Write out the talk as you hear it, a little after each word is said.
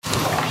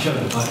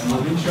Shannon,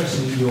 I'm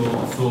interested in your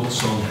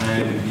thoughts on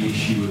how the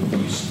issue of the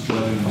use of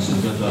drones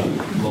and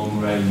other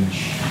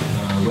long-range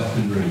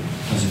weaponry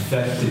has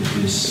affected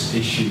this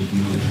issue of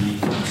military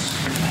ethos.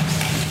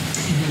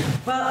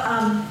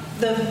 Well,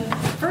 the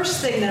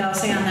first thing that I'll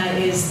say on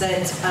that is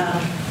that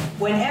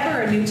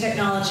whenever a new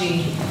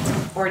technology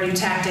or a new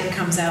tactic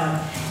comes out,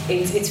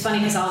 it's funny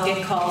because I'll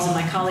get calls and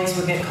my colleagues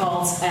will get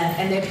calls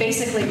and they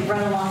basically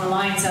run along the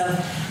lines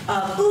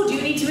of, ooh, do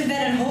you need to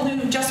invent a whole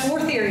new just war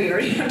theory, or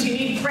do you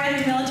need brand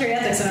new military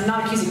ethics? And I'm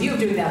not accusing you of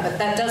doing that, but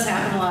that does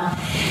happen a lot.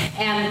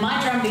 And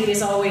my drumbeat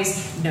is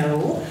always,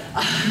 no,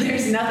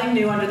 there's nothing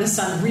new under the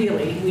sun,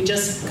 really. We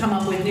just come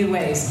up with new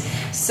ways.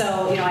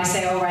 So, I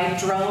say, all right,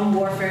 drone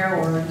warfare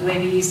or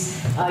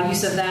UAVs,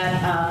 use of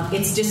that,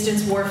 it's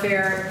distance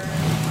warfare.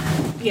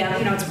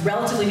 Yeah, it's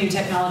relatively new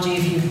technology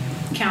if you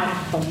count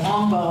the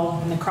longbow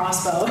and the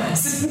crossbow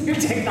as new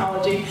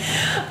technology.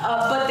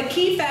 But the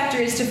key factor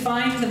is to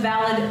find the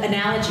valid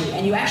analogy,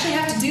 and you actually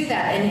have to do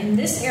that. And in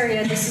this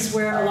area, this is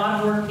where a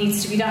lot of work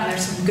needs to be done.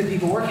 There's some good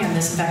people working on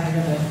this. In fact,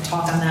 we're going to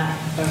talk on that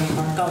from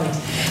our colleagues.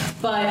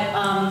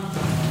 But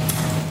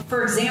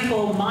for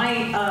example,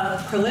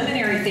 my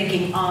preliminary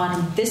thinking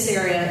on this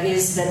area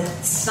is that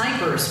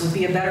snipers would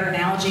be a better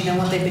analogy than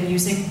what they've been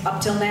using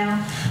up till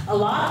now. A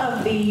lot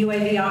of the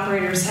UAV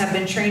operators have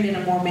been trained in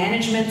a more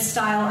management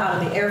style out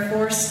of the Air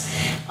Force,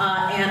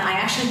 and I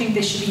actually think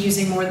they should be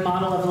using more the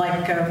model of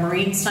like a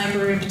Marine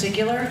sniper in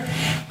particular,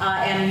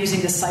 and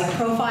using the psych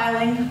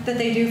profiling that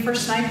they do for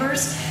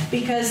snipers,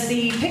 because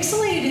the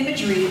pixelated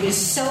imagery is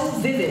so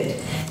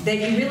vivid that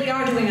you really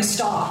are doing a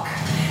stalk.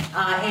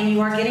 And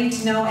you are getting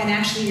to know, and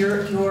actually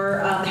you're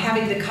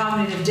having the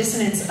cognitive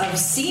dissonance of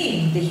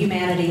seeing the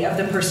humanity of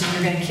the person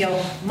you're going to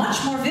kill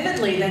much more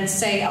vividly than,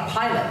 say, a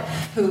pilot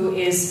who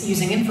is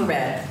using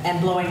infrared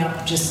and blowing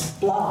up just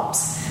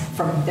blobs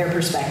from their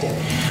perspective.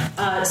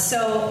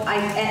 So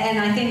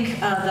I think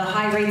the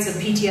high rates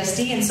of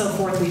PTSD and so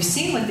forth we've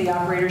seen with the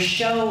operators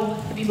show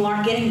that people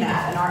aren't getting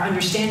that and are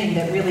understanding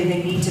that really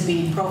they need to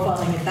be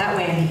profiling it that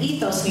way, and the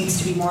ethos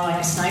needs to be more like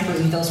a sniper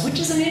ethos, which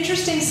is an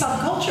interesting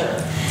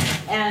subculture.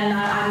 And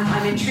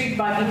I'm intrigued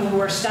by people who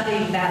are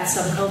studying that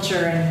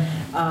subculture,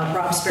 and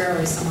Rob Sparrow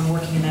is someone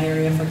working in that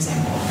area, for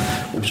example.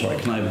 I'm sorry,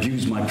 can I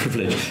abuse my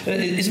privilege?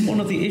 Isn't one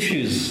of the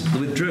issues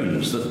with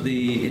drones that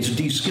it's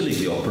de-skilling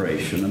the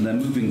operation and they're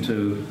moving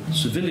to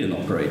civilian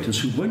operators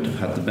who won't have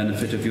had the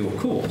benefit of your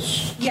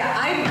course? Yeah,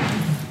 I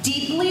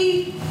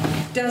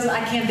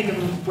can't think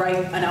of the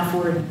right enough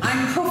word.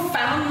 I'm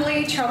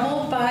profoundly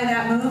troubled by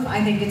that move.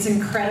 I think it's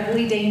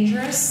incredibly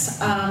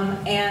dangerous.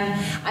 And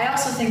I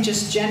also think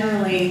just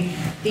generally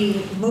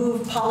the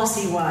move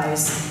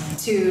policy-wise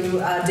to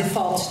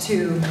default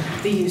to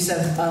the use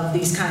of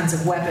these kinds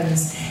of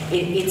weapons,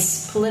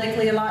 it's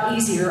politically a lot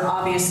easier,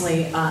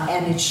 obviously,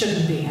 and it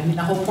shouldn't be. I mean,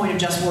 the whole point of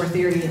just war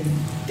theory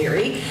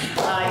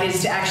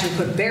is to actually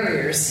put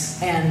barriers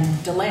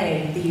and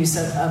delay the use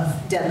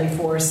of deadly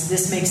force.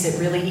 This makes it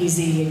really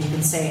easy, and you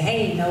can say,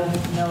 hey, no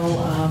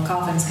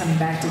coffins coming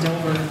back to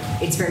Dover.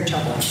 It's very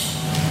troubling.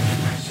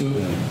 So,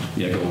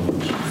 go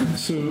on.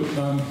 So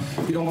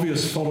the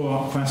obvious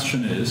follow-up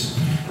question is,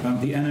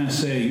 the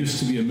NSA used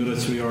to be a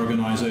military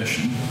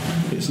organization.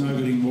 It's now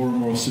getting more and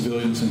more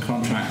civilians and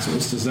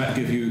contractors. Does that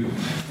give you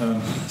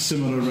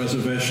similar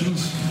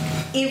reservations?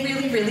 It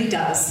really, really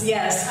does.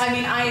 Yes. I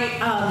mean,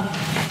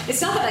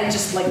 it's not that I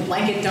just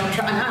blanket don't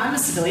try. I'm a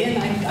civilian.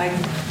 I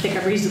think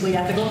I'm reasonably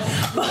ethical,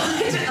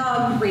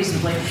 but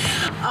reasonably.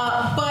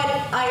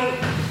 But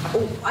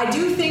I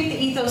do think the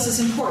ethos is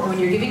important. When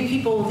you're giving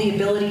people the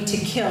ability to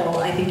kill,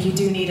 I think you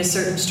do need a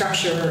certain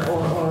structure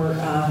or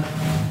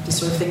the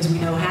sort of things we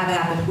know have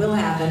happened, will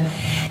happen.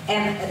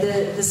 And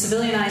the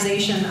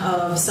civilianization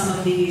of some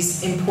of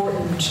these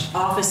important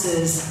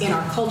offices in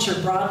our culture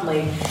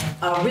broadly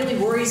really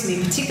worries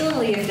me,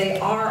 particularly if they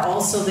are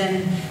also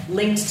then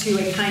linked to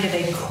a kind of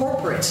a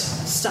corporate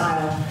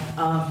style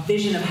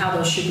vision of how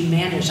those should be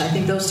managed. I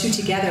think those two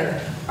together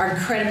are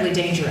incredibly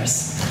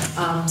dangerous.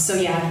 So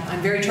yeah,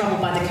 I'm very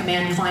troubled by the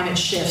command climate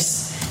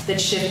shifts that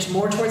shift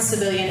more towards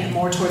civilian and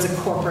more towards a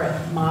corporate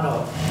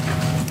model.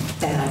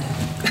 Bad.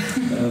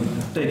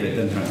 David,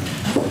 then Frank.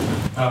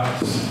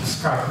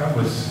 Scott, that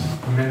was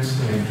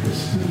immensely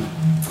interesting.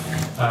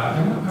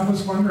 I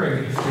was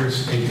wondering if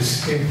there's a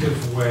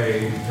distinctive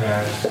way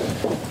that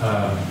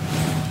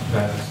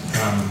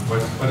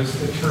what is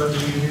the term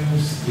you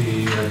use?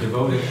 The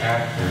devoted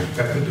actor.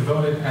 That the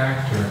devoted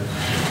actor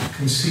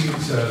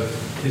conceives of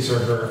his or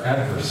her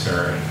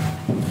adversary.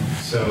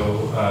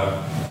 So,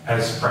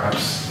 as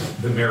perhaps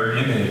the mirror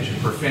image, a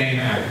profane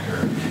actor.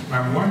 And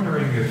I'm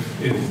wondering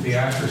if the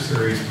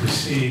adversary is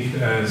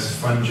perceived as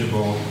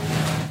fungible,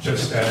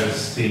 just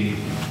as the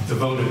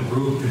devoted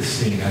group is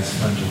seen as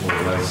fungible,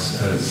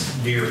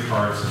 as mere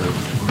parts of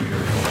a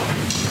greater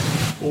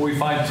whole. Well, we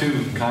find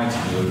two kinds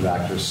of devoted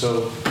actors.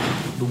 So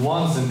the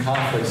ones in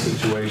conflict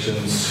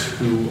situations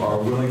who are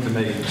willing to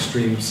make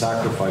extreme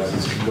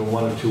sacrifices can go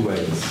one of two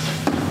ways.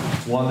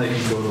 One, they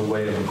can go the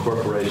way of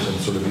incorporation,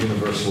 sort of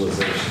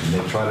universalization.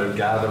 They try to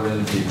gather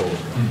in people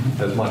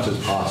as much as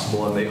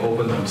possible, and they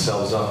open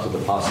themselves up to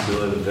the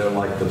possibility that they're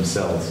like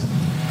themselves.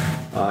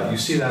 You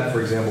see that,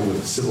 for example,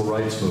 with civil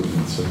rights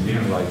movements and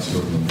human rights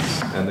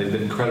movements, and they've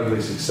been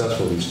incredibly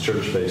successful, these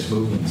church-based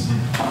movements.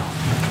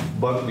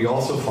 But we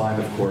also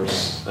find, of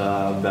course,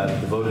 that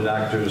devoted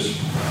actors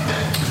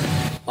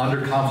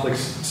under conflict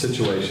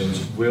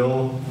situations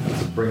will,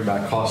 to bring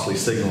back costly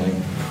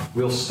signaling,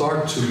 will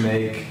start to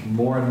make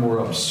more and more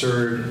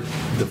absurd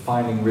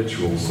defining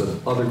rituals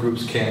that other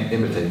groups can't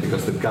imitate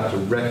because they've got to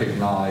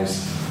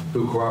recognize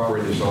who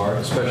cooperators are,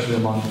 especially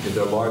if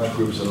they're large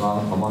groups and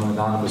among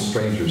anonymous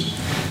strangers.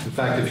 In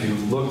fact, if you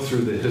look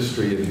through the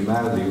history of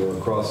humanity or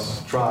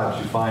across tribes,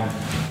 you find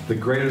the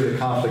greater the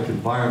conflict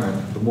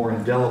environment, the more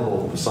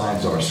indelible the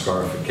signs are,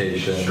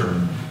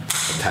 scarification,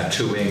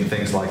 tattooing,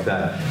 things like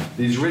that.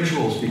 These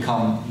rituals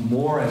become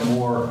more and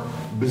more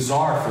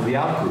bizarre for the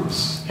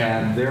outgroups,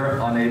 and they're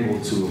unable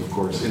to, of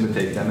course,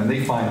 imitate them, and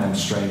they find them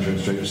stranger and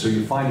stranger. So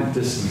you find it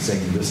distancing,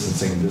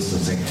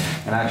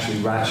 and actually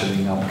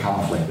ratcheting up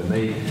conflict, and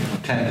they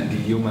tend to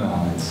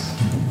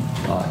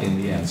dehumanize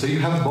in the end. So you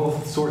have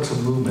both sorts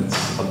of movements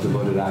of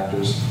devoted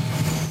actors.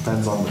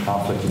 Depends on the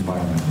conflict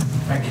environment.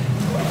 Thank you.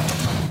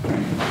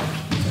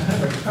 I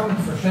have a comment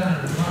for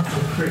Shannon and one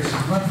for Chris.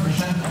 One for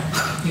Shannon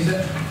is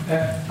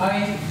that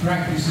I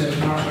practice the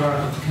martial art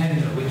of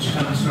kendo, which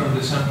comes from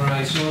the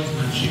samurai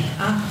swordsmanship.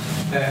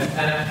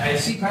 And I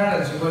see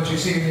parallels with what you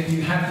say, that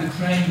you have to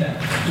train them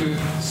to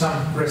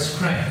some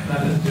restraint.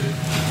 Now, the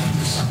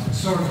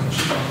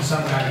swordsmanship of the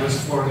samurai was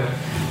for the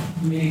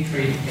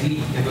military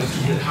elite, that was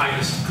the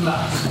highest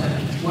class.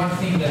 And one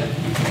thing that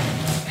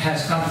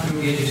has come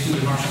through the ages to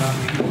the martial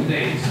art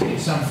today is in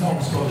some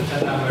forms called the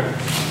Tada, where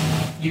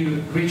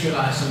you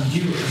ritualize some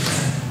duels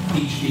and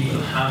teach people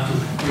how to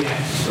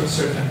react to a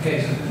certain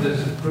case. And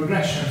there's a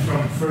progression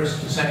from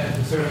first to second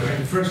to third, where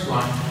in the first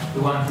one,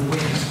 the one who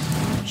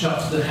wins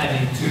chops the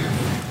head in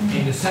two.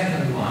 In the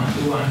second one,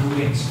 the one who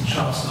wins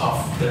chops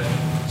off the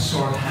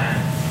sword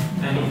hand.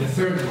 And in the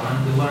third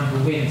one, the one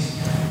who wins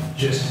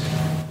just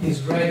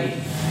is ready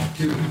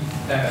to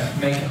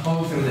make a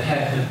hole through the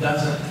head,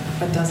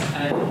 but doesn't.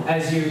 And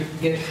as you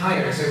get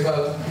higher, so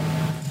well,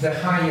 the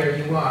higher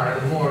you are,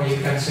 the more you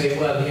can say,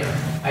 well, you know,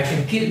 I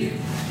can kill you.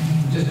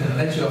 I'm just going to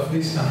let you off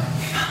this time.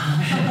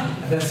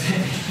 That's, you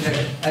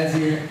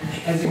know,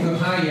 as you go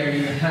higher,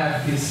 you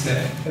have this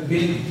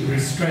ability to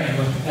restrain,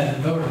 but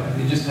at the lower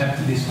level, you just have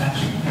to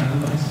dispatch it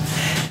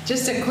otherwise.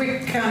 Just a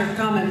quick counter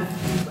comment.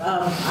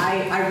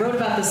 I wrote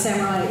about the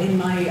samurai in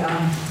my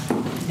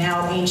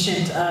now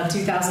ancient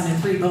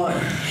 2003 book,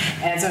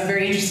 and so I'm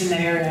very interested in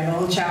that area. I have a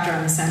whole chapter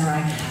on the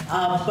samurai.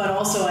 But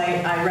also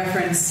I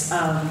reference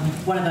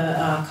one of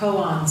the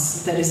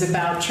koans that is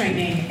about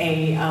training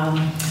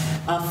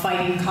a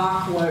fighting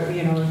cock, or,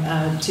 you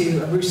know,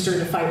 to a rooster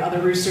to fight other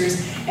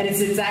roosters, and it's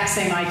the exact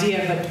same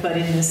idea, but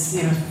in this,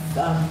 you know,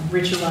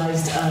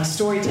 ritualized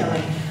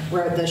storytelling,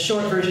 where the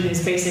short version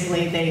is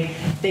basically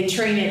they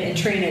train it and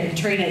train it and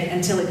train it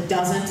until it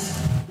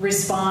doesn't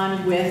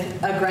respond with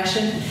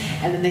aggression,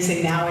 and then they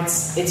say now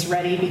it's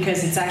ready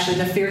because it's actually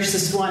the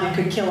fiercest one. It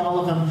could kill all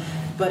of them,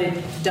 but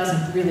it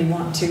doesn't really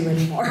want to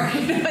anymore.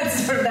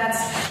 It's sort of,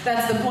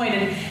 that's the point.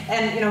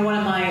 And you know, one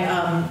of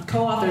my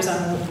co-authors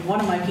on one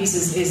of my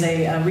pieces is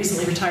a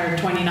recently retired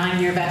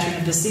 29-year veteran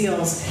of the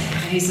SEALs,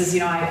 and he says,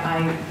 you know,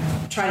 I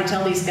try to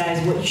tell these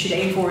guys what you should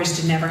aim for is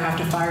to never have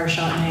to fire a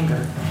shot in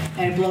anger,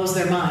 and it blows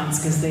their minds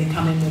because they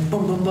come in with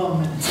boom, boom,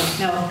 boom, and it's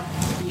like, no,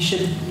 you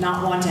should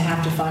not want to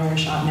have to fire a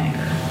shot in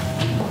anger.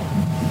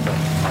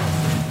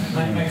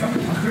 My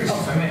comment to Chris,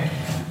 if I may.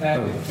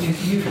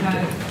 If you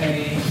had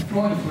a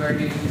point where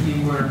you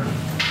were,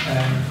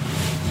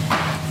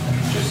 let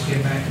me just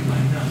get back to my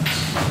notes.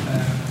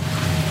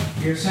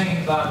 You're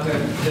saying about the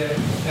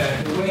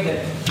way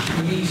that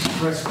police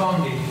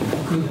responded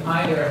could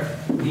either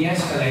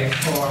de-escalate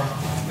or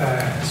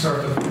sort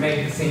of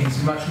make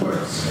things much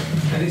worse.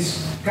 And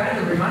this kind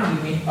of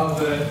reminded me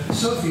of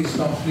Sophie's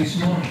talk this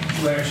morning,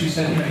 where she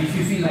said, you know, if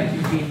you feel like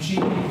you've been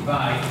cheated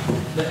by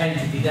the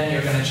entity, then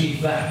you're going to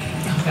cheat back.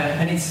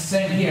 And it's the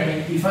same here. I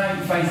mean, if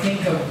I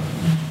think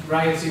of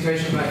riot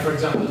situation like, for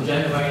example,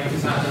 Genova in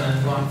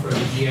 2001 for the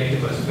G8,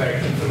 it was a very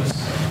infamous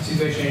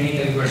situation in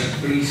Italy where the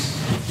police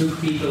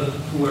took people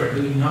who were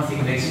doing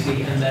nothing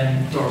basically and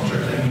then tortured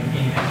them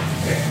in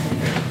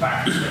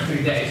barracks for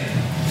 3 days.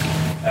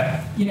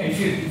 And, you know, if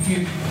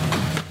you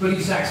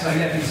police acts like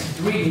that, it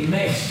really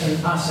makes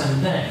an us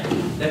and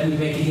them that would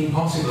make it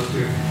impossible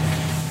to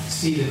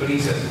see the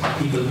police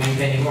as people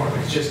maintaining order.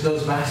 It's just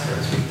those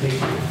bastards who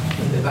take you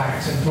in the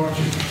barracks and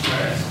torture you,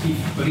 whereas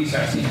if police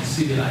are seen as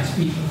civilized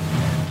people,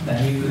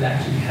 then you could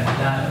actually have a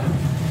dialogue.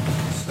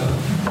 So,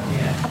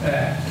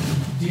 yeah.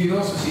 Do you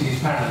also see these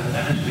parallel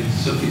dynamics with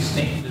Sophie's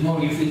thing. The more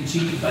you feel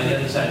cheated by the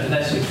other side, the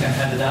less you can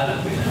have the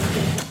dialogue with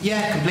them.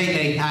 Yeah,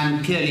 completely,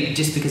 and purely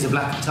just because of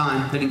lack of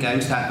time, couldn't go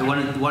into that. But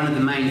one of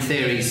the main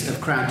theories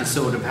of crowd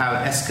disorder, of how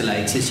it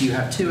escalates, is you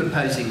have two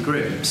opposing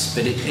groups.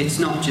 But it's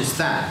not just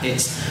that.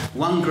 It's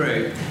one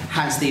group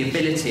has the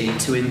ability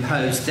to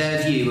impose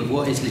their view of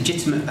what is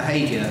legitimate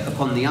behaviour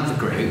upon the other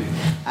group,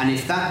 and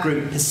if that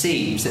group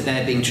perceives that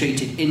they're being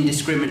treated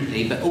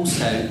indiscriminately but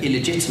also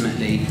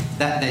illegitimately,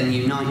 that then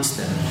unites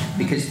them.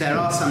 Because there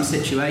are some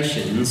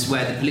situations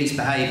where the police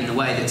behave in a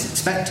way that's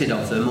expected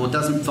of them or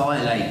doesn't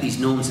violate these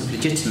norms of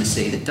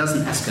legitimacy, that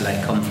doesn't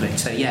escalate conflict.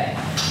 So yeah,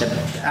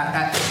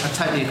 I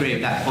totally agree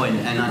with that point,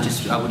 and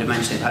I would have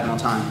mentioned it if I had more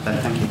time, but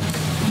thank you.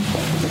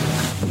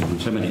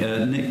 So many.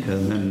 Nick,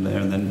 and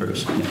then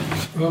Bruce. Yeah.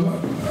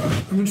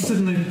 I'm interested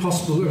in the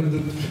possible, the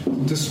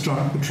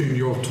disjunct between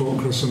your talk,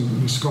 Chris,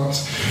 and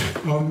Scott's.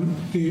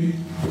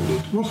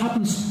 What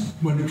happens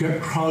when you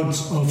get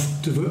crowds of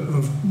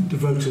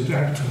devoted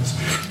actors?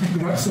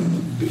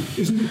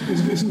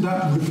 Isn't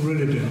that a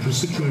really dangerous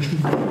situation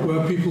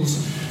where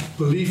people's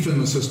belief in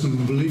the system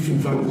and belief in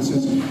values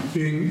is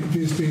being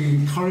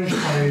encouraged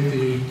by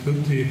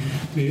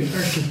the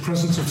actual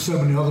presence of so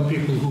many other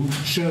people who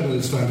share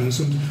those values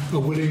and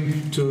are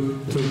willing to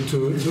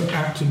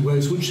act in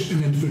ways which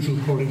an individual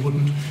probably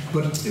wouldn't,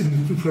 but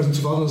in the presence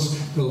of others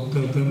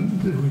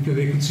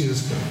they can see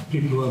as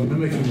people who are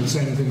mimicking the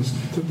same things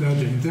that they're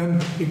doing.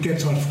 Then it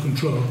gets out of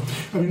control.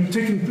 I mean,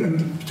 taking a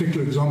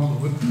particular example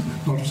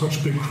with not such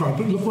a big crowd,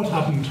 but look what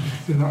happened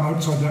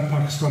outside that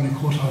Pakistani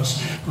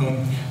courthouse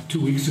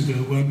 2 weeks ago,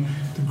 when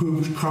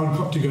the crowd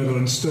got together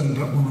and stoned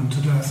that woman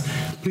to death.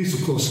 The police,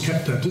 of course,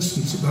 kept their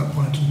distance at that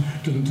point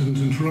and didn't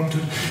interrupt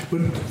it.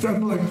 But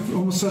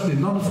almost certainly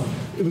none of them.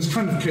 It was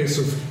kind of a case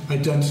of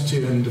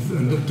identity and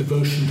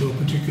devotion to a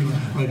particular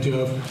idea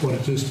of what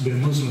it is to be a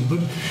Muslim. But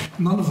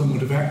none of them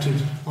would have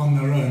acted on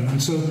their own.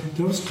 And so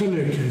there was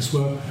clearly a case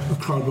where a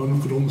crowd, one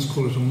could almost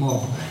call it a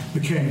mob,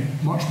 became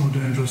much more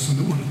dangerous than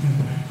it would have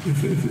been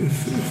if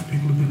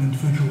people had been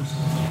individuals.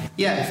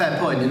 Yeah, fair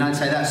point, and I'd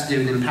say that's to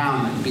do with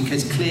empowerment,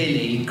 because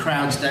clearly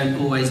crowds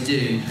don't always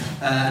do,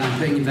 and I'm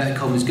putting inverted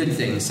commas, good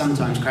things.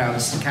 Sometimes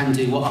crowds can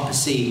do what are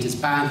perceived as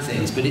bad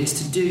things, but it's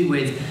to do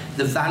with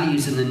the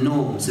values and the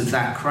norms of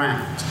that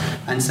crowd.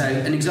 And so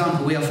an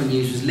example we often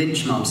use was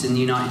lynch mobs in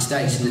the United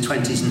States in the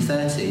 20s and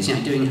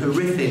 30s, doing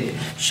horrific,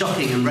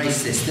 shocking and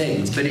racist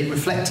things, but it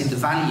reflected the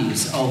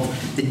values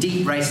of the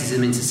deep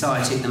racism in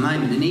society at the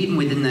moment. And even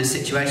within those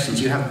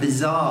situations, you have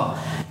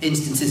bizarre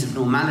instances of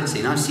normality,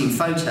 and I've seen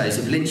photos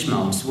of lynch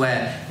mobs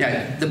where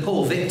the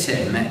poor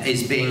victim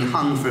is being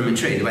hung from a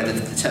tree, where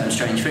the term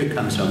strange fruit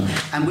comes from,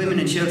 and women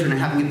and children are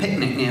having a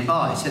picnic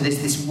nearby. So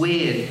there's this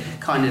weird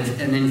kind of,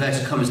 an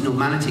inverted commas,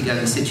 normality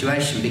going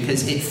situation,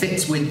 because it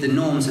fits with the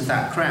norms of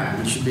that crowd,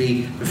 which should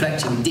be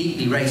reflecting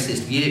deeply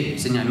racist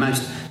views, and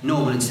most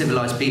normal and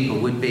civilised people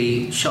would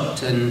be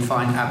shocked and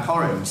find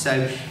abhorrent.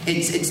 So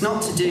it's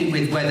not to do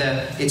with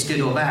whether it's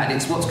good or bad,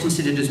 it's what's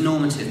considered as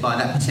normative by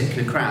that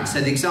particular crowd.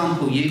 So the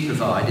example you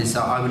provide is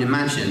that I would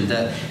imagine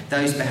that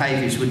those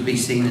behaviours would be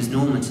seen as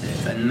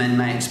normative, and men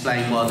may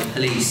explain why the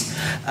police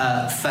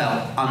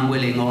felt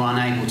unwilling or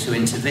unable to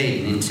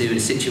intervene into a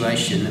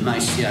situation that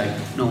most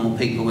normal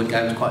people would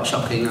go was quite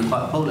shocking and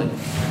quite appalling.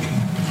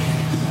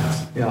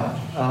 Yeah.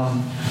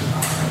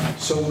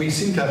 So we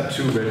seem to have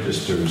two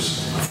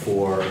registers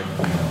for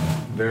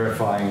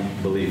verifying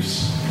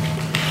beliefs.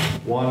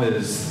 One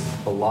is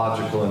a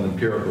logical and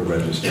empirical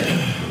register.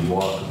 We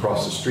walk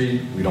across the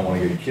street, we don't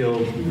want to get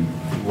killed, we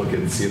look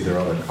and see if there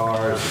are other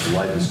cars, if the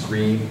light is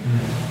green,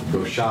 we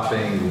go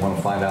shopping, we want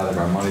to find out if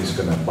our money's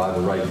going to buy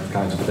the right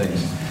kinds of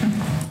things.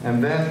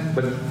 And then,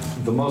 but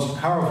the most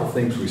powerful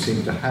things we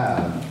seem to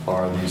have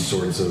are these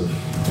sorts of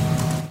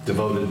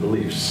devoted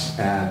beliefs,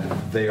 and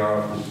they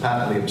are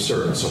patently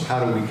absurd. So how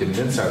do we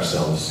convince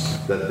ourselves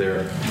that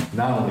they're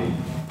not only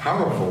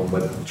powerful,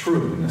 but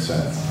true in a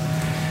sense?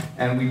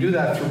 And we do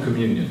that through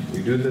communion.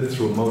 We do that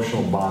through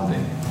emotional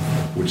bonding,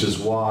 which is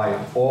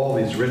why all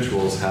these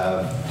rituals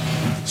have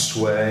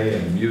sway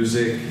and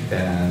music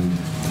and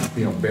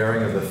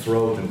baring of the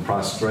throat and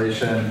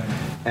prostration,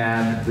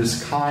 and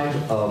this kind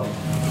of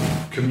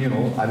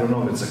communal, I don't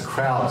know if it's a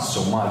crowd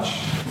so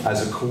much,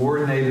 as a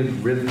coordinated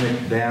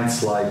rhythmic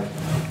dance-like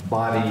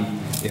body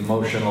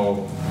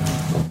emotional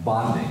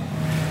bonding.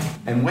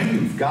 And when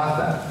you've got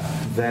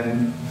that,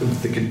 then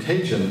the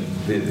contagion,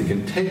 the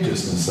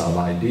contagiousness of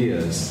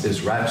ideas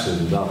is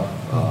ratcheted up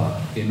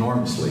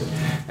enormously.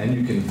 And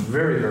you can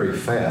very, very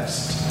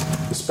fast,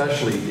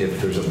 especially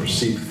if there's a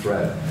perceived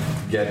threat,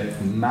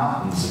 get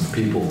mountains of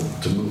people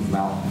to move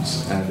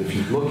mountains. And if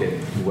you look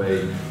at the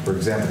way, for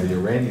example, the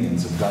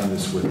Iranians have done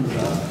this with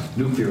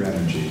nuclear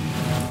energy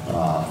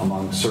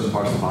among certain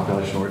parts of the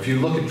population, or if you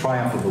look at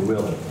Triumph of the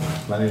Will,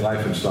 Leni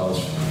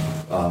Riefenstahl's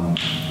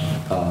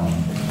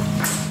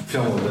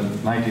film of the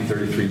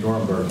 1933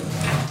 Nuremberg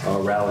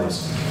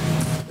rallies,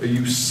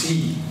 you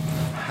see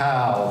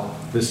how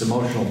this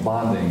emotional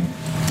bonding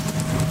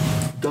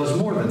does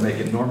more than make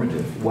it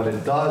normative. What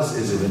it does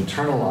is it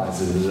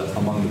internalizes it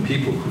among the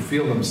people who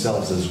feel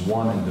themselves as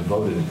one and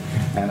devoted,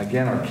 and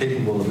again are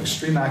capable of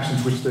extreme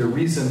actions which their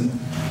reason,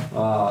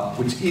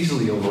 which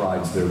easily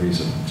overrides their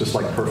reason, just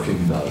like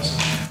perfume does.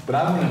 But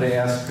I wanted to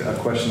ask a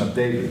question of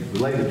David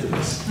related to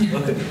this.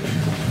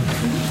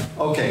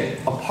 Okay,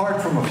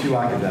 apart from a few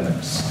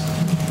academics,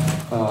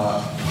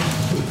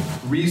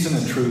 reason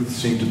and truth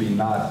seem to be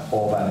not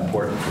all that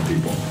important for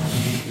people.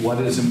 What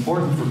is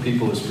important for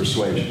people is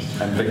persuasion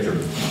and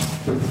victory.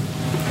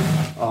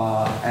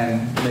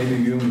 And maybe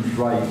Hume's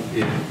right,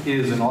 it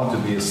is and ought to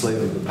be a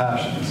slave of the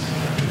passions.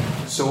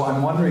 So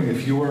I'm wondering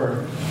if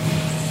your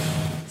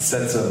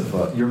sets of,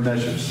 your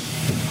measures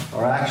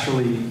are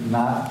actually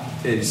not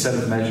a set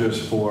of measures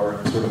for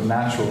sort of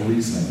natural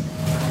reasoning.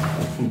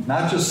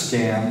 Not just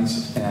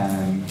scams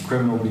and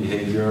criminal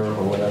behavior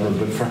or whatever,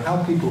 but for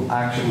how people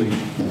actually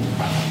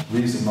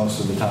reason most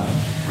of the time.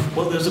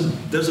 Well, there's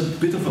a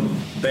bit of a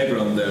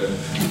background there.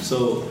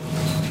 So,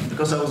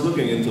 because I was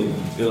looking into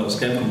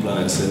scam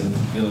compliance and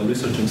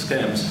researching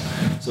scams,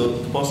 so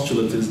the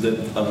postulate is that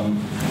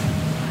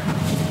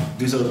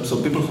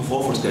people who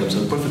fall for scams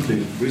are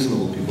perfectly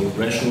reasonable people,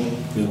 rational,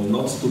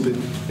 not stupid.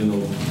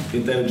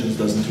 Intelligence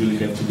doesn't really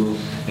have to do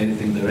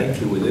anything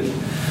directly with it.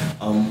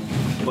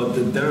 But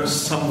there are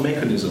some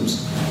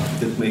mechanisms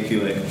that make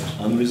you act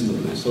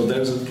unreasonably. So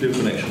there's a clear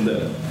connection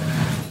there.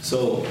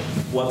 So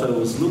what I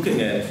was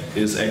looking at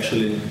is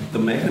actually the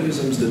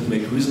mechanisms that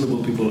make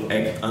reasonable people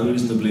act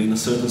unreasonably in a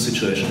certain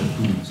situation.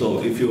 So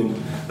if you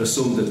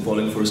assume that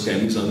falling for a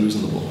scam is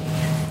unreasonable,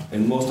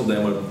 and most of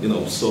them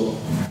are, so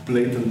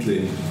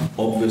blatantly,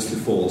 obviously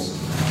false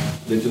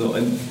that,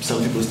 and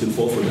some people still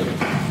fall for them.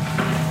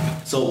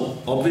 So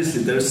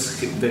obviously there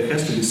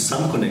has to be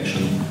some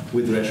connection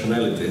with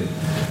rationality,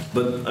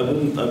 but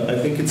I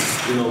think it's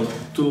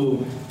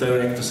too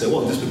direct to say,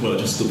 well, these people are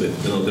just stupid,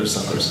 they're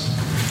suckers.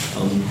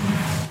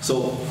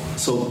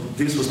 So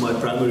this was my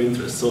primary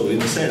interest. So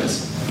in a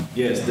sense,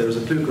 yes, there's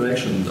a clear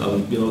connection.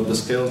 The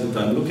scales that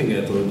I'm looking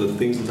at or the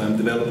things that I'm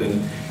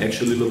developing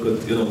actually look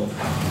at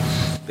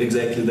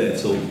exactly that.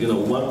 So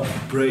what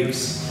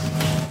breaks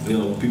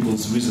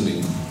people's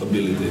reasoning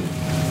ability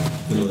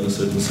in a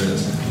certain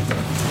sense.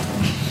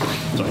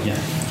 Sorry, yeah.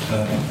 I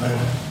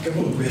have a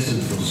couple of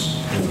questions for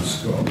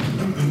Scott.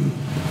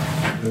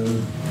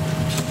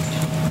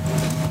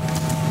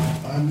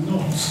 I'm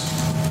not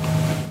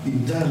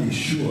entirely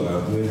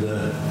sure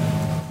whether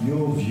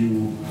your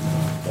view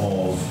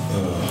of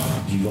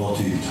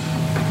devoted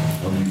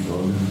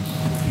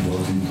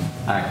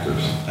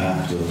actors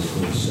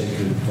or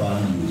sacred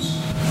values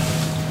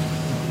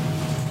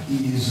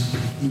is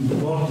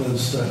important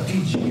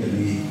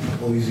strategically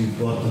or is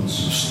important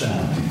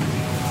substantively.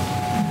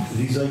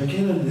 This I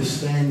can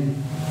understand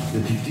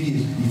that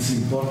it's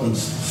important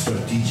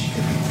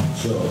strategically.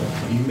 So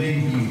it may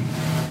be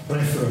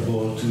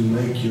preferable to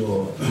make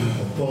your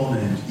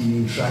opponent in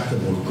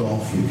intractable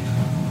conflict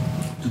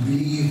to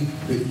believe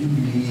that you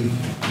believe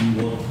in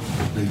what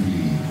they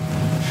believe.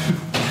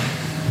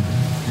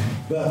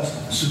 But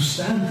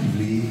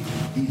substantively,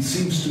 it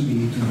seems to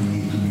me to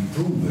be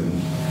proven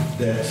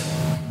that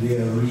they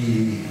are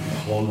really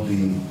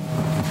holding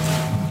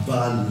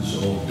values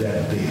of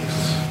their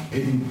texts.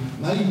 And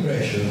my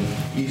impression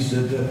is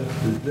that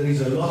there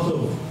is a lot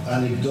of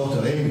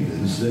anecdotal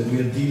evidence that we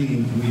are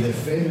dealing with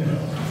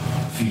ephemeral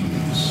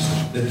feelings,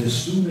 that as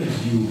soon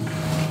as you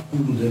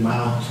pull them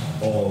out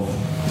of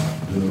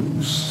the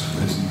roost,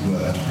 as it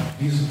were,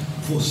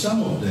 for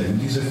some of them,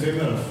 these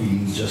ephemeral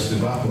feelings just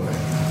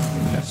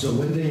evaporate. So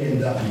when they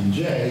end up in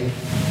jail,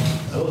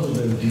 a lot of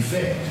them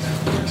defect.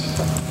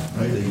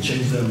 Right? They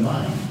change their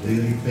mind, they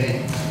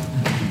repent,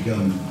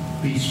 become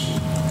peaceful.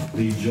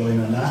 They join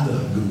another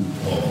group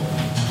of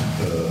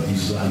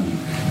Islamic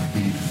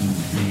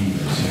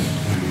believers, if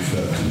we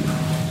refer to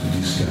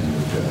this kind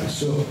of guys.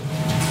 So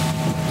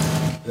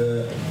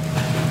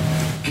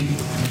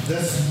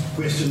that's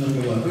question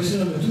number one. Question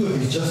number two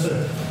is just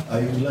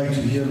I would like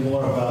to hear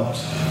more about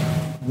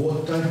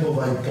what type of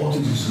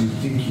hypothesis you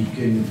think you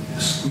can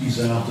squeeze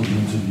out of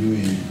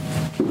interviewing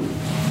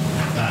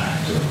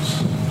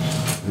actors.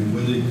 I mean,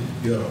 whether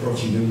you're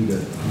approaching them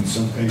with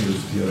some kind of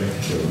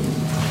theoretical.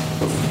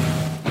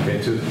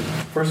 Okay, so the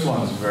first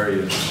one is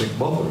very interesting.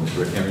 Both of them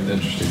are very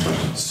interesting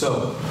questions.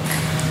 So,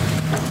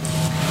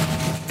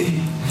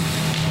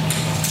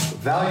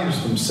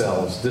 values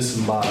themselves,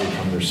 disembodied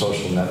from their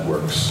social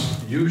networks,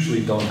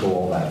 usually don't go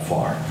all that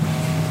far.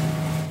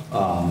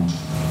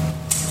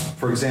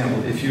 For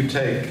example, if you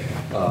take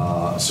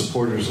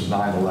supporters of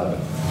 9/11,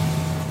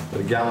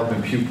 the Gallup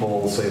and Pew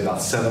polls say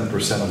about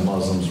 7% of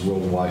Muslims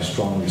worldwide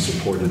strongly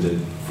supported it,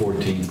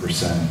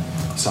 14%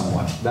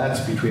 somewhat.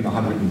 That's between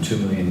 102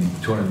 million,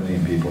 200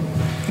 million people.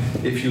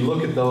 If you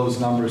look at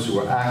those numbers who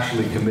are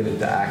actually committed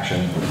to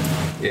action,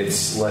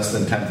 it's less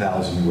than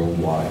 10,000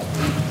 worldwide.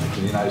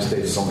 In the United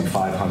States, it's only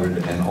 500,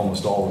 and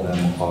almost all of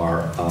them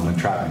are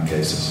entrapment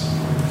cases.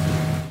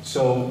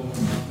 So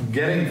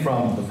getting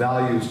from the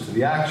values to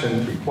the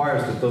action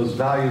requires that those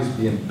values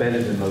be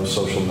embedded in those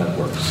social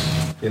networks,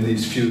 in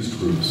these fused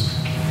groups.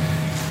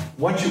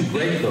 once you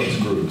break those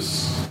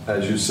groups,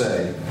 as you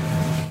say,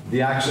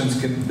 the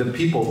actions can, the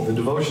people, the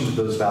devotion to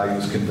those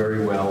values can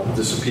very well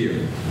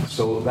disappear.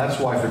 So that's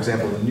why, for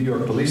example, the New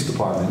York Police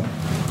Department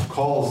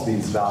calls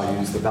these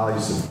values the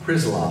values of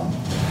Prislam,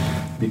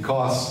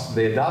 because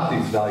they adopt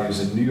these values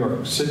in New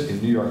York City,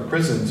 in New York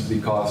prisons,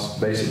 because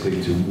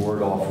basically to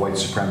ward off white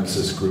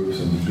supremacist groups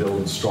and to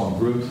build strong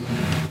groups.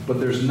 But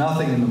there's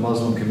nothing in the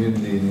Muslim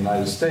community in the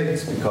United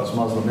States, because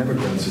Muslim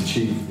immigrants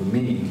achieve the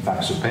mean, in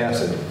fact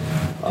surpass it,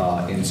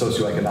 in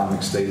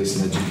socioeconomic status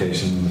and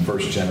education in the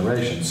first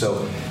generation.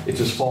 So it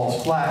just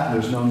falls flat,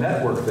 and there's no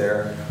network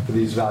there for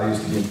these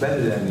values to be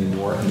embedded in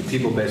anymore, and the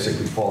people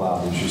basically fall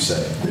out, as you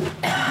say.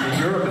 In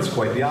Europe, it's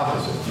quite the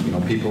opposite. You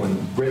know, people in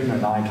Britain are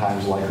 9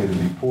 times likely to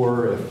be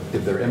poor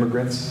if they're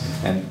immigrants,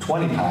 and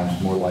 20 times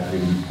more likely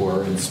to be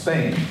poor in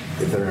Spain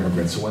if they're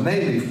immigrants. So when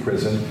they leave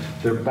prison,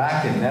 they're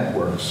back in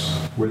networks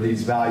where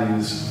these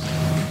values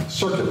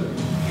circulate,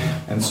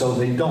 and so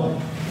they don't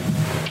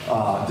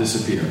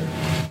disappear.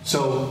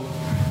 So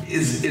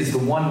is the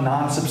one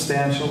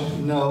non-substantial?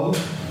 No.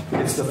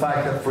 It's the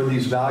fact that for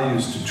these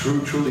values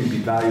to truly be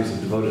values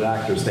of devoted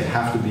actors, they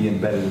have to be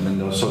embedded in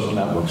those social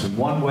networks. And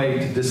one way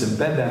to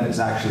disembed them is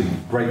actually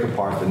break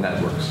apart the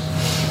networks.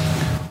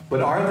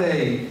 But are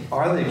they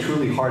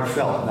truly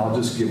heartfelt? And I'll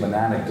just give an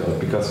anecdote,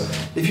 because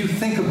if you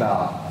think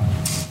about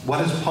what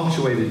has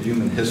punctuated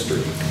human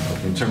history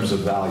in terms of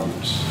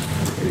values,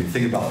 or you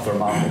think about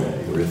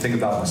Thermopylae, or you think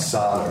about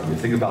Masada, or you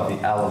think about the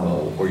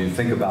Alamo, or you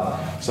think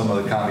about some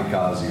of the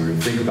kamikaze, or you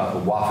think about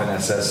the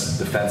Waffen-SS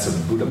defense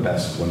of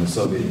Budapest when the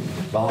Soviet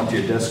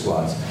volunteer death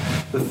squads,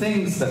 the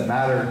things that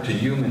matter to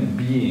human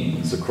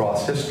beings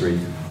across history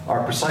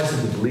are precisely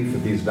the belief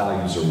that these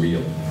values are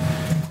real.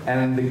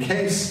 And in the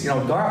case,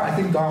 I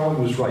think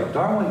Darwin was right.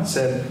 Darwin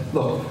said,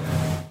 look,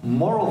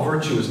 moral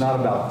virtue is not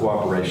about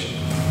cooperation.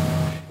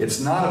 It's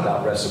not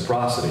about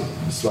reciprocity.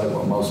 It's like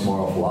what most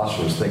moral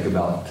philosophers think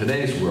about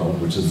today's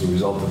world, which is the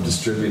result of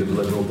distributive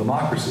liberal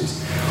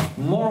democracies.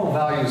 Moral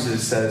values, it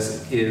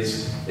says,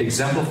 is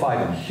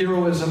exemplified in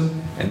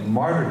heroism and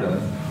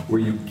martyrdom,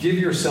 where you give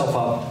yourself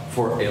up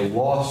for a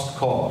lost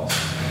cause.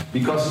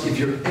 Because if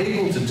you're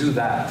able to do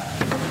that,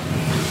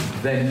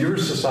 then your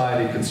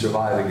society can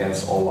survive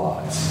against all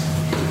odds.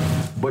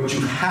 But you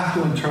have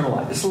to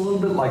internalize. It's a little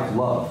bit like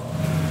love.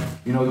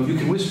 You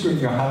can whisper in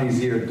your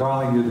honey's ear,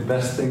 darling, you're the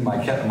best thing, my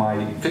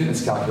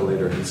fitness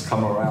calculator has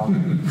come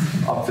around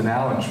up to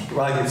now, and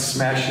I could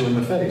smash you in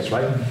the face,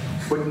 right?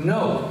 But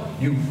no,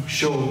 you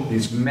show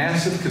these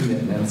massive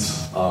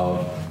commitments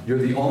of, you're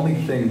the only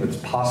thing that's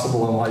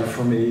possible in life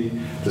for me,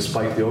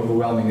 despite the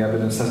overwhelming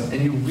evidence,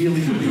 and you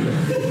really believe it.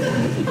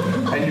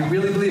 And you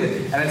really believe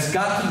it. And it's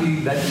got to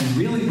be that you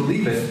really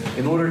believe it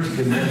in order to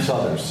convince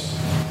others.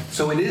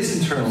 So it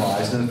is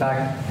internalized, and in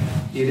fact,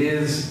 it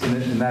is,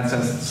 in that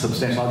sense,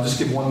 substantial. I'll just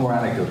give one more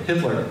anecdote.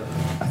 Hitler,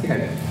 I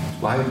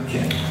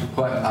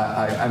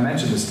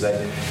mentioned this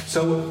today.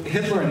 So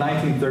Hitler in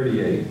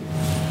 1938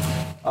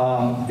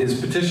 is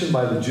petitioned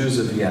by the Jews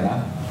of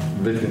Vienna,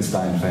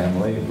 Wittgenstein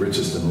family,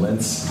 richest in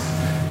Linz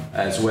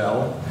as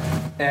well,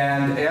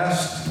 and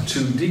asked to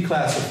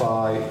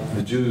declassify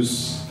the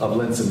Jews of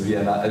Linz and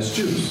Vienna as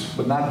Jews,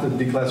 but not to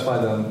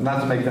declassify them, not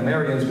to make them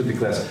Aryans, but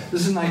declassify.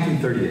 This is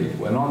 1938,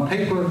 when on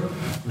paper,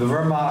 the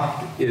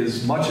Wehrmacht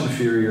is much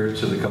inferior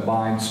to the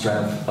combined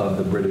strength of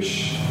the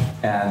British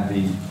and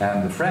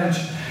the French,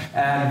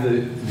 and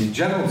the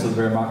generals of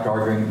the Wehrmacht are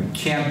arguing we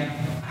can't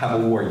have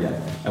a war yet,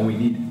 and we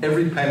need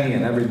every penny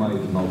and every money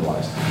to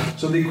mobilize.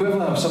 So the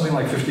equivalent of something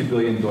like 50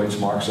 billion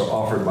Deutschmarks are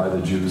offered by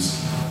the Jews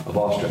of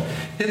Austria.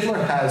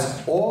 Hitler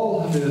has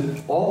all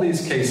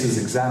these cases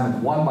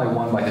examined one by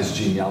one by his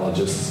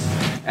genealogists,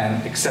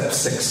 and except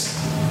 6.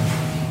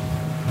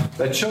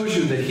 That shows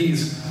you that he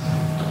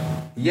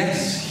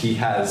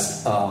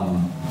has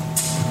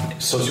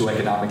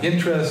socioeconomic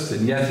interest,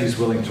 and yes, he's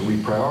willing to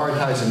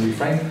reprioritize and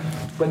reframe,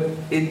 but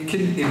it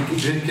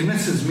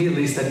convinces me at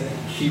least that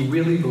he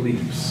really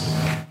believes.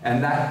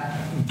 And that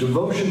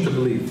devotion to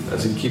belief,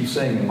 as he keeps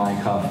saying in Mein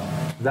Kampf,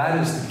 that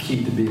is the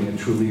key to being a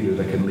true leader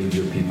that can lead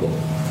your people.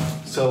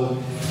 So,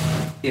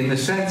 in the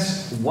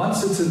sense,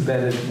 once it's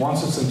embedded,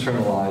 once it's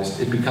internalized,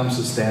 it becomes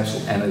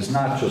substantial and is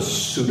not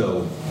just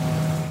pseudo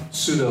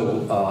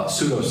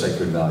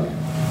sacred value.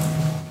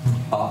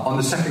 On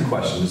the second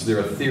question, is there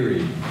a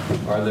theory?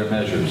 Are there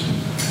measures?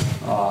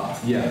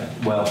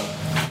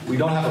 We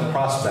don't have a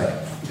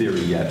prospect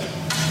theory yet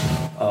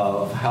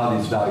of how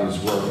these values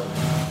work.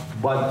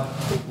 But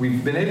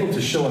we've been able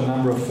to show a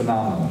number of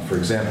phenomena. For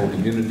example,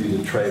 immunity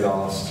to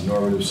trade-offs,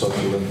 normative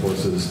social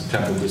influences,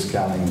 temporal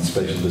discounting, and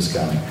spatial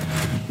discounting.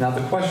 Now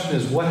the question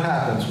is, what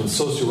happens when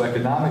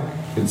socioeconomic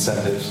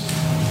incentives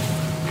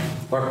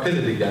are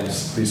pitted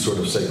against these sort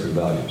of sacred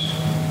values?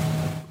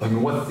 I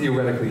mean, what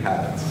theoretically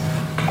happens?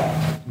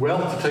 Well,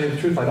 to tell you the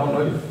truth, I don't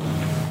know yet.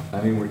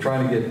 I mean, we're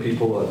trying to get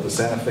people at the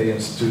Santa Fe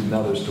Institute and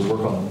others to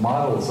work on the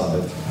models of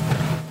it.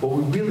 but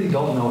we really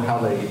don't know how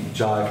they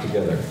jive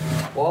together.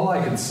 All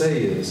I can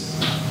say is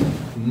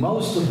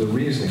most of the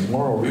reasoning,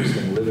 moral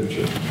reasoning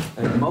literature,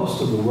 and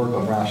most of the work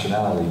on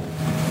rationality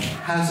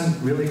hasn't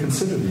really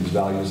considered these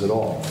values at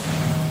all.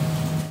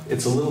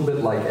 It's a little bit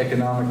like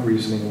economic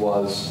reasoning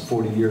was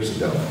 40 years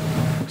ago.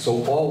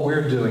 So all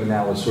we're doing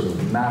now is sort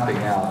of mapping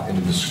out in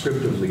a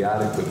descriptively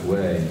adequate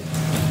way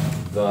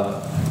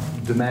the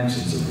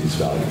dimensions of these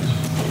values.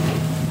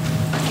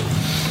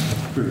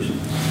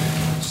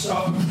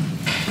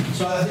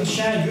 So I think,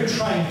 Shannon, you're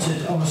trying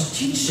to almost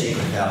teach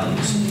sacred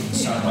values in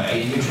some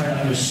way. You're trying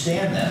to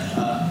understand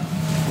them.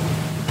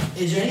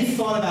 Is there any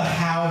thought about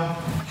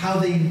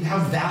how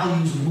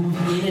values move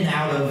in and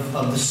out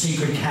of the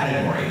sacred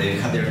category?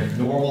 They're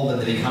normal, then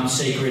they become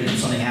sacred, and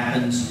something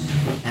happens,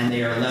 and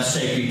they are less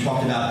sacred. You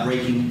talked about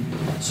breaking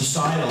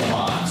societal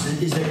bonds.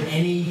 Is there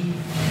any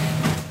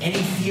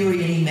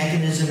theory, any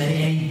mechanism,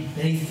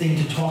 anything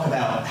to talk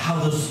about how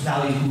those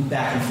values move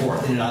back and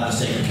forth in and out of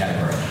the sacred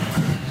category?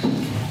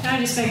 Can I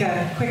just make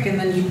a quick, and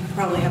then you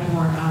probably have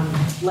more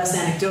less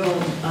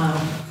anecdotal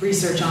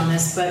research on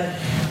this, but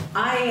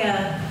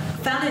I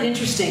found it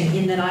interesting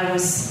in that I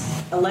was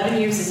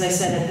 11 years, as I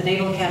said, at the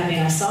Naval Academy,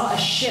 and I saw a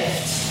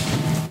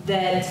shift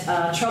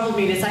that troubled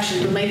me. It's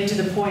actually related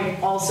to the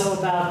point also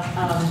about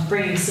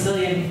bringing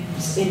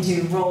civilians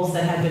into roles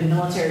that had been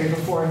military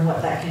before and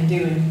what that can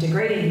do in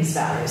degrading these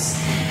values.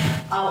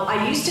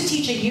 I used to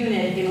teach a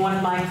unit in one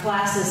of my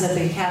classes at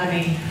the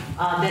Academy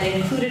that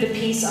included a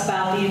piece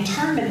about the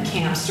internment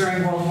camps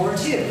during World War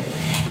II.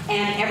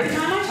 And every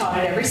time I taught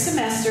it, every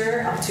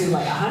semester, up to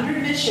like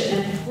 100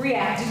 midshipmen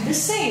reacted the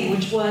same,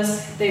 which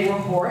was they were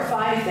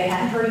horrified. If they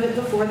hadn't heard of it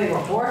before, they were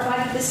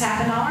horrified that this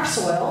happened on our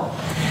soil.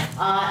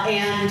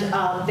 And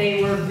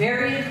they were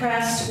very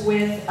impressed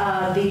with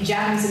the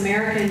Japanese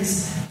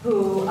Americans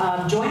who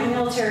joined the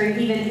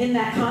military even in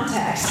that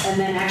context, and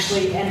then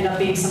actually ended up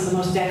being some of the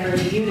most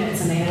decorated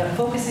units, and they ended up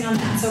focusing on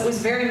that. So it was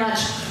very much,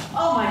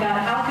 oh my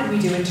God, how could we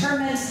do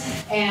internments?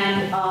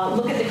 And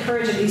look at the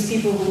courage of these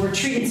people who were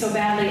treated so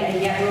badly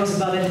and yet rose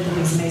above it and did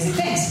these amazing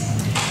things.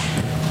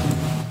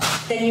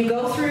 Then you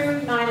go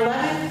through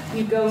 9/11,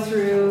 you go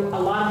through a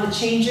lot of the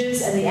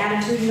changes and the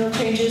attitudinal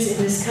changes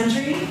in this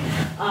country,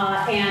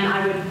 and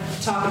I would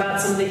talk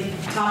about some of the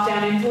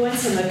top-down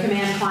influence and the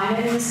command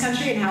climate in this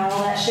country and how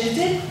all that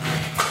shifted.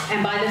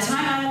 And by the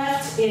time I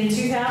left in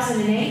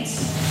 2008,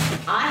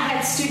 I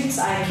had students,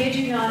 I kid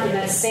you not, in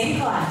that same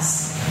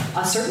class,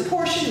 a certain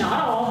portion,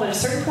 not all, but a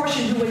certain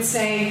portion who would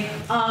say,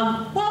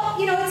 well,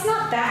 you know, it's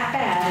not that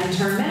bad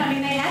internment. I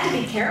mean, they had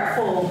to be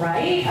careful,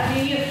 right? I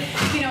mean,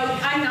 you know,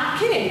 I'm not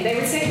kidding. They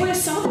would say, well,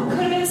 some of them could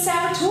have been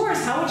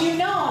saboteurs. How would you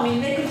know? I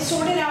mean, they could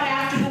sort it out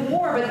after the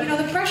war, but, you know,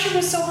 the pressure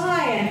was so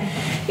high, and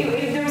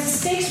the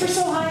stakes were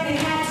so high, they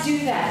had to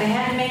do that. They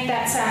had to make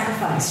that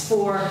sacrifice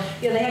for,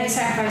 you know, they had to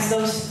sacrifice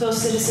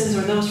those citizens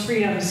or those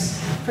freedoms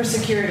for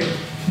security.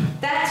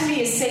 That, to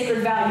me, is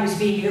sacred values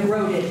being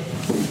eroded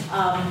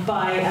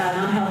by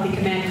an unhealthy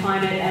command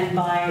climate and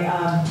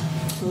by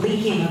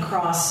leaking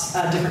across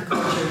different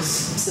cultures,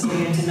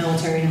 civilian to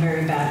military, in a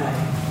very bad way.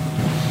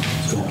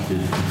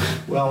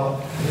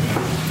 Well,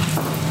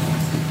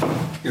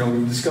 you know,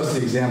 we discussed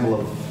the example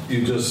of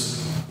you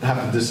just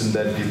have to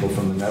disembed people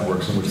from the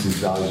networks in which these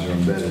values are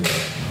embedded.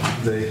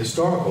 The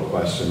historical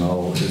question,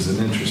 though, is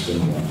an interesting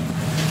one.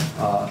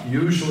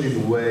 Usually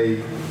the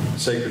way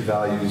sacred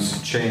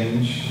values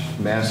change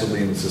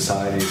massively in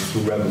society is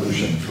through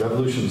revolution.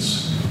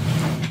 Revolutions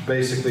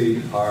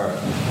basically are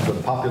the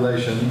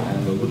population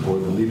and or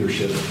the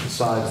leadership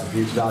decides that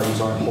these values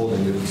aren't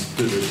holding.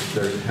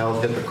 They're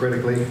held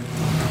hypocritically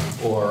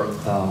or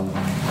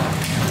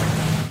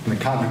in a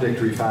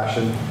contradictory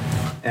fashion,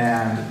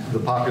 and the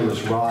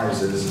populace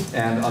rises,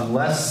 and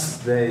unless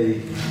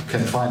they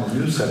can find a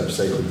new set of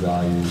sacred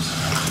values,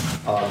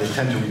 they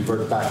tend to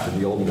revert back to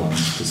the old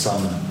ones, to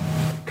some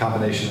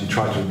combination, and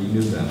try to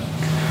renew them.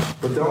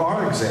 But there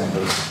are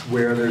examples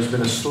where there's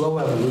been a slow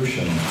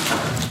evolution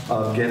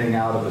of getting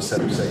out of a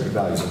set of sacred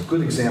values. A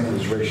good example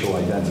is racial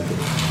identity.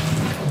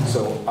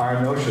 So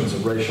our notions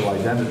of racial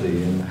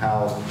identity and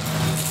how,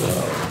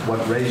 what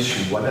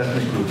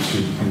ethnic groups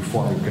you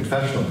form in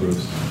confessional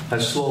groups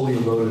has slowly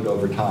eroded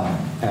over time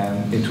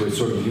and into a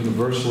sort of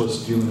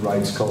universalist human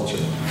rights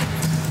culture.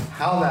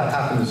 How that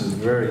happens is a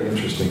very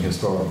interesting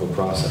historical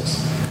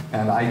process.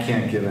 And I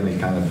can't give any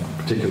kind of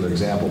particular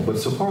example, but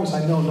so far as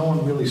I know, no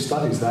one really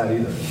studies that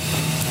either.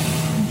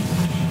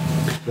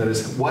 That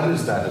is, what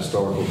is that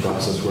historical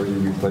process where you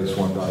replace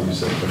one value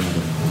set with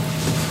another?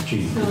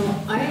 So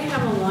I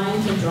have a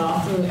line to draw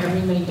through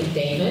everybody but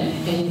David,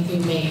 and you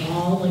may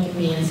all look at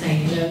me and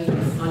say, no,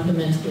 you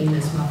fundamentally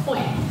missed my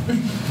point.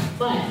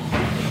 But,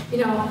 you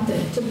know,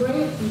 to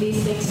bring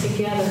these things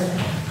together,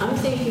 I'm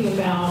thinking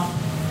about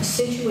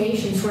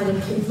situations where the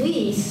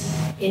police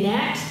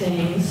enact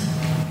things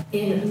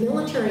in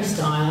military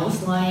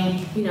styles, like,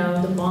 you know,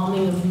 the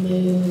bombing of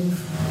Move,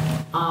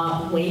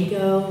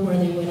 Waco, where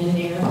they went in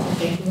there to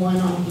pick one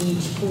on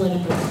each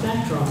political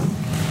spectrum.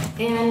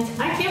 And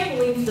I can't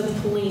believe the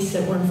police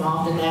that were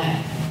involved in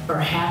that are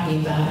happy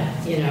about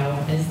it, you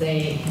know, as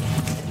they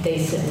they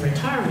sit in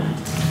retirement.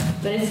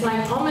 But it's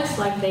like almost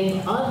like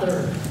they've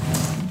othered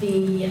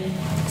the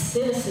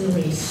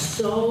citizenry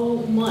so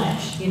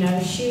much, you know,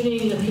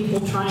 shooting the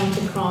people trying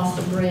to cross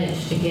the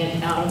bridge to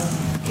get out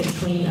of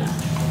Katrina,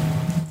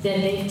 that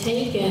they've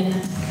taken,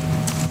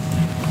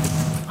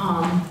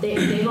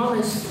 they've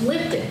almost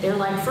flipped it. They're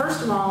like,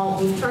 first of all,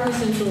 we've turned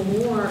this into a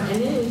war,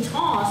 and then we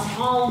toss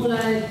all the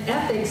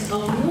ethics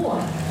of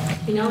war.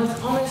 You know,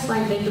 it's almost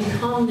like they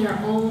become their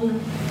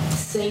own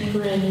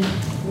sacred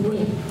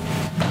group.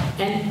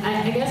 And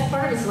I guess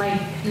part of it's like,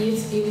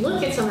 you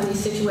look at some of these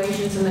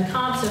situations and the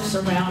cops have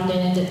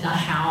surrounded a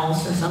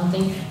house or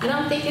something, and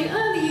I'm thinking,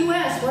 oh, the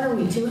U.S., what are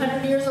we,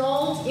 200 years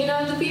old? You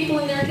know, the people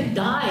in there could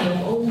die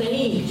of old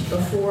age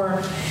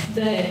before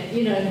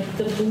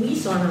the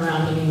police aren't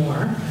around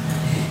anymore.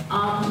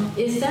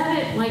 Is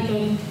that like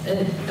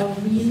a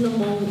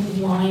reasonable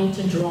line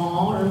to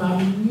draw, or am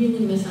I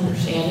really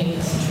misunderstanding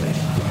the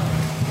situation?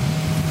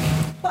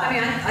 Well, I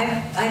mean,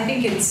 I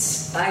think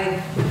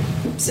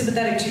I'm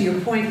sympathetic to your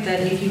point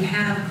that if you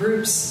have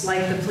groups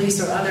like the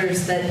police or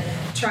others that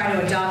try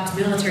to adopt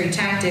military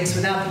tactics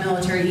without the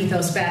military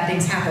ethos, bad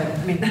things happen.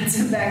 I mean, that's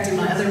back to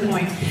my other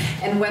point.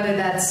 And whether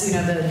that's, you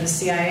know, the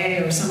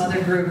CIA or some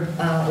other group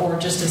or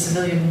just a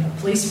civilian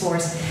police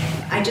force,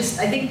 I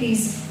think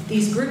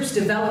these groups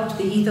developed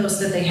the ethos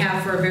that they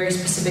have for a very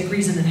specific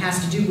reason that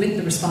has to do with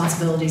the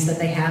responsibilities that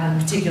they have,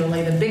 and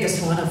particularly the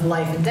biggest one of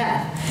life and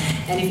death.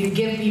 And if you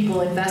give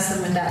people, invest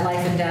them with that life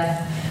and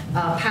death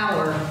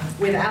power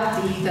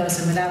without the ethos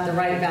and without the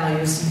right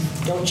values,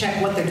 don't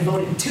check what they're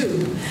devoted to,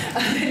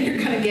 then you're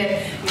going to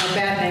get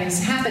bad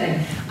things happening.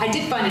 I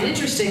did find it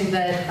interesting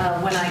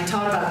that when I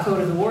taught about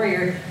Code of the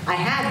Warrior, I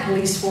had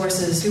police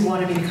forces who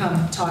wanted me to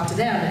come talk to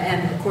them,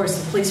 and of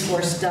course the police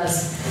force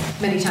does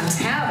many times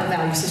have a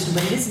value system,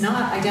 but it is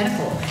not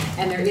identical,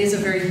 and there is a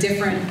very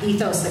different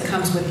ethos that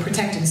comes with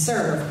protect and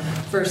serve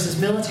versus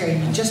military.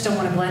 You just don't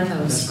want to blend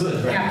those. That's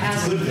good, right?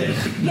 Haphazardly.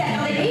 That's a good thing. Yeah,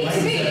 no, they need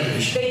to be.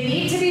 They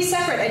need to be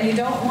separate, and you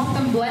don't want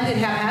them blended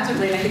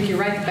haphazardly. And I think you're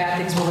right that bad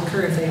things will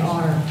occur if they are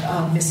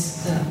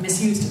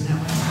misused in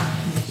that way.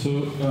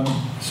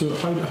 So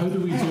how do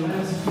we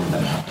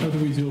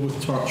deal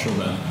with torture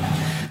then,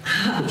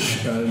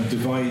 which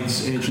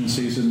divides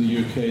agencies in the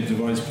UK,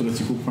 divides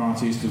political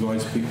parties,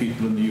 divides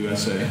people in the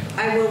USA?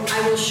 I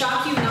will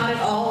shock you not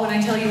at all when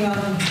I tell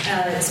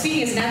you,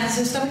 speaking as an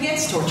ethicist, I'm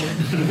against torture.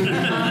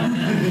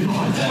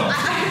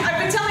 I've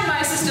been telling my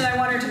assistant I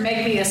want her to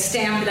make me a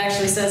stamp that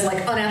actually says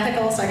like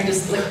unethical, so I can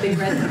just like big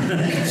red.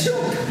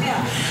 Sure.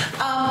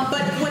 Yeah.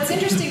 But what's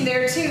interesting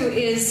there too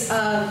is,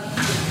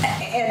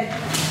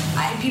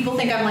 people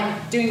think I'm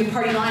like doing the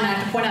party line. I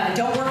have to point out I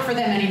don't work for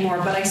them anymore,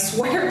 but I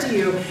swear to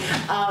you,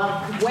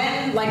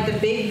 when like the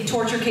big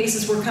torture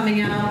cases were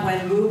coming out,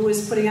 when Wu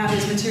was putting out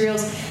his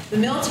materials, the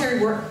military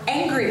were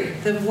angry.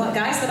 The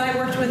guys that I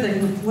worked with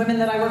and women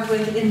that I worked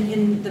with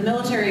in the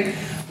military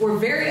were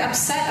very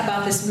upset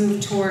about this move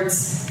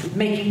towards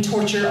making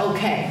torture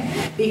okay,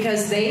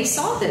 because they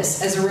saw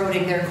this as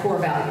eroding their core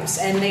values,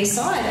 and they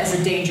saw it as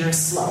a dangerous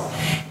slope.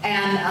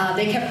 And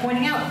they kept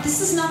pointing out,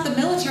 this is not the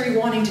military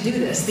wanting to do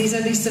this. These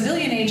are these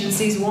civilian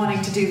agencies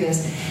wanting to do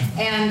this.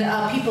 And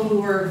people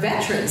who were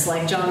veterans,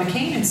 like John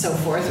McCain and so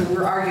forth, who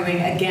were arguing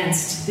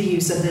against the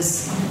use of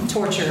this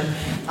torture,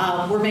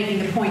 were making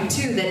the point,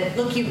 too, that,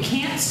 look, you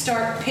can't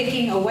start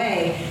picking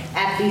away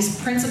at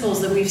these principles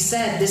that we've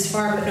said this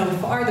far but no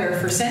farther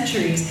for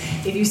centuries.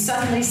 If you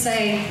suddenly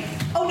say,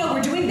 oh, no,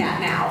 we're doing that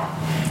now,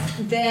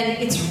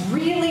 then it's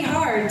really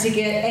hard to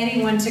get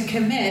anyone to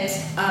commit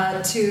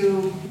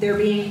to there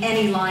being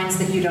any lines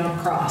that you don't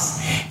cross.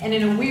 And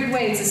in a weird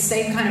way, it's the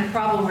same kind of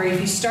problem where if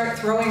you start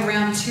throwing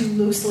around too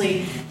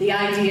loosely the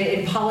idea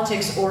in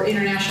politics or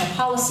international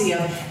policy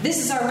of this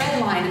is our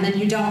red line, and then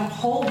you don't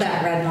hold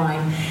that red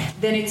line,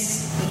 then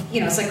it's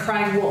like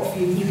crying wolf.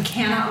 You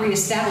cannot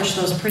reestablish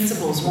those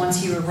principles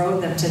once you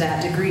erode them to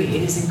that degree.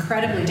 It is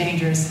incredibly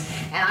dangerous.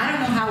 And I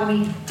don't know how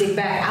we dig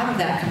back out of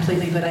that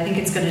completely, but I think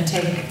it's going to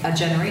take a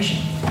generation.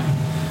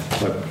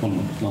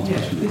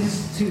 This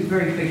is two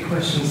very big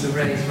questions that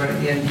raised right at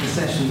the end of the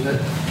session,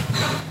 but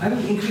I'm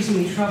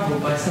increasingly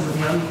troubled by some of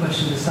the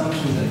unquestioned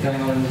assumptions that are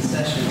going on in this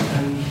session.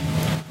 And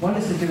one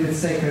is to do with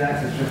sacred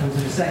acts, which I'll come to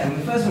in a second.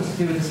 The first one's to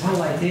do with this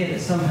whole idea that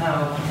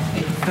somehow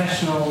a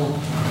professional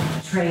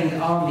trained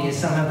army is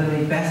somehow going to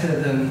be better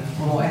than,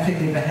 or more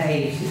ethically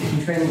behaved if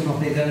you train them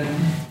properly than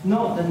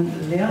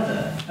the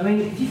other. I mean,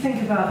 if you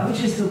think about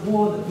which is the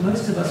war that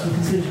most of us would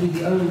consider to be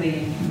the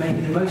only,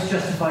 maybe the most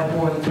justified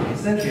war in the 20th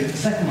century, the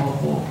Second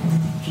World War,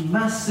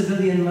 mass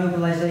civilian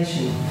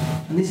mobilization.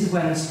 And this is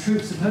when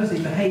troops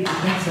supposedly behave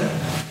better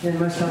than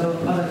most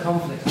other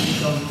conflicts.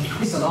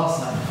 It's on our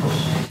side, of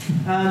course.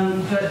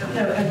 But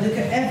and look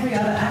at every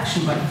other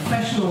action by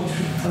professional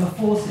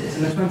forces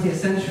in the 20th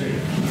century.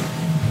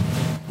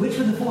 Which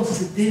were the forces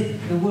that did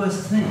the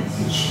worst things?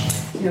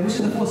 which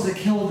are the forces that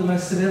killed the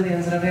most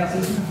civilians and everything else. It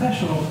was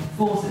professional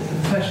forces, the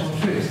professional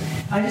troops.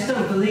 I just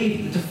don't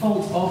believe the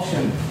default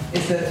option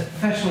is that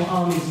professional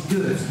armies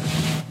good,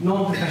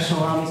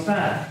 non-professional armies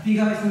bad. You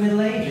guys in the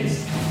Middle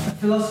Ages,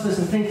 philosophers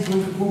and thinkers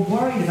were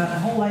worried about the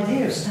whole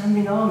idea of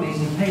standing armies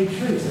and paid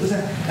troops. It was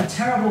a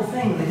terrible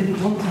thing they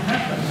didn't want to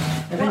happen.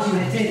 Eventually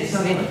they did.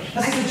 So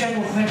that's the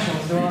general question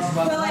to ask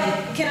about.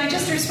 Well, can I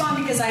just respond,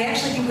 because I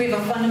actually think we have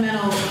a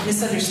fundamental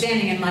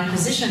misunderstanding in my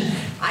position.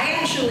 I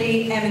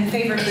actually am in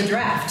favor of the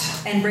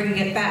draft and bringing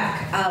it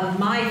back.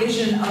 My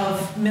vision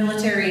of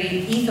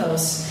military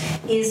ethos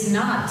is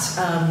not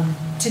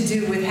to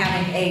do with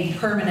having a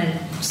permanent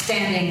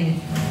standing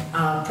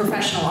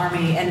professional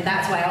army, and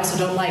that's why I also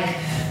don't like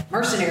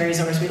mercenaries,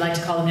 or as we like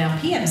to call them now,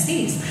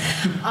 PMCs.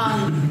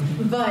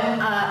 But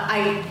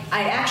I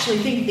actually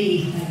think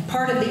the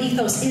part of the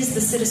ethos is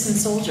the citizen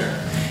soldier.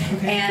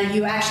 Okay. And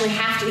you actually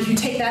have to, if you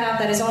take that out,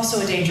 that is also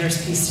a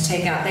dangerous piece to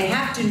take out. They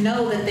have to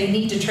know that they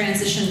need to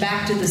transition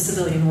back to the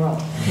civilian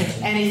world.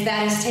 And if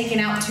that is taken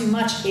out too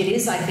much, it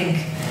is, I think,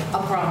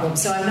 a problem.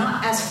 So I'm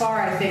not as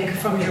far, I think,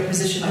 from your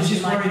position as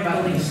you might worried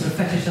about the sort of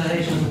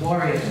fetishization of the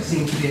warrior that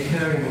seems to be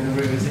occurring in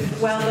the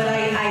rivers. Well, but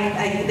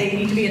they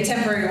need to be a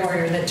temporary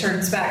warrior that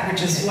turns back,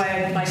 which is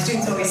why my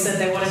students always said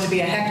they wanted to be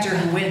a Hector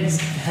who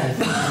wins.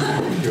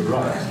 You're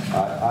right.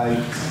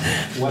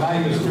 When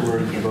I use the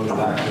word devoted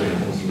actor,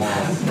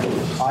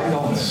 I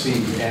don't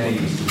see any.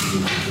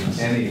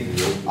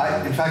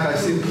 In fact, I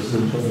see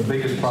the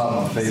biggest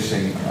problem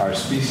facing our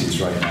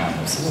species right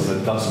now, so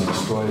that it doesn't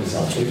destroy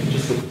itself,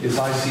 is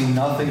I see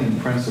nothing in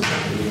principle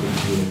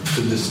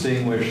to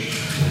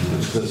distinguish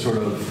the sort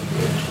of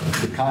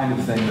the kind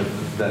of thing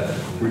that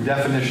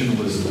redefinition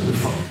was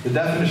the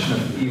definition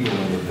of evil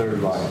in the Third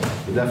Reich.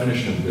 The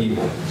definition of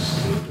evil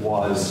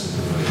was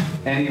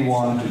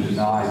anyone who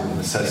denied the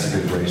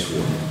necessity of race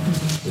war.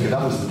 Okay,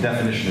 that was the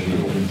definition of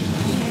evil.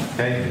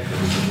 Okay?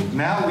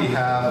 Now we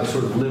have a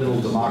sort of liberal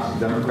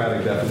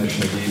democratic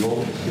definition of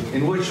evil,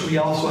 in which we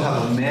also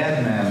have a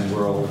madman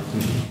world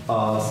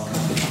of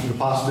the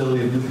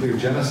possibility of nuclear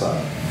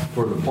genocide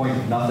for the point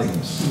of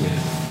nothingness.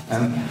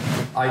 And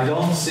I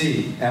don't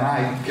see, and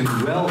I can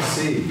well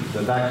see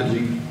that could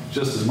lead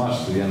just as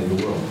much to the end of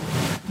the world.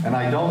 And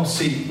I don't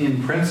see,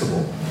 in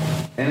principle,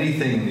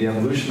 anything in the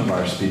evolution of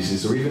our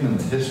species, or even in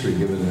the history,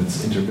 given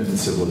its intermittent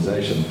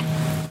civilization,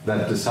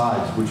 that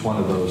decides which one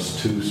of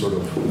those two sort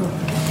of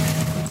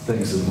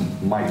things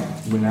might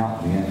win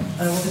out in the end.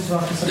 And I wanted to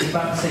ask you something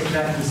about the sacred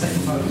act in the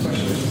second part of the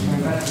question, which is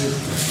coming back to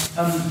this.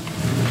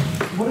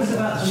 What is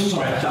about...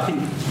 Sorry, I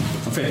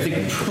think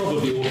we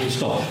probably ought to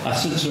stop. I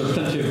sense there are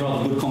plenty of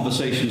rather good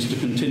conversations to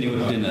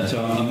continue at dinner,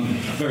 so I'm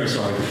very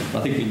sorry. I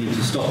think we need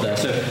to stop there.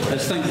 So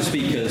let's thank the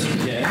speakers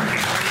again.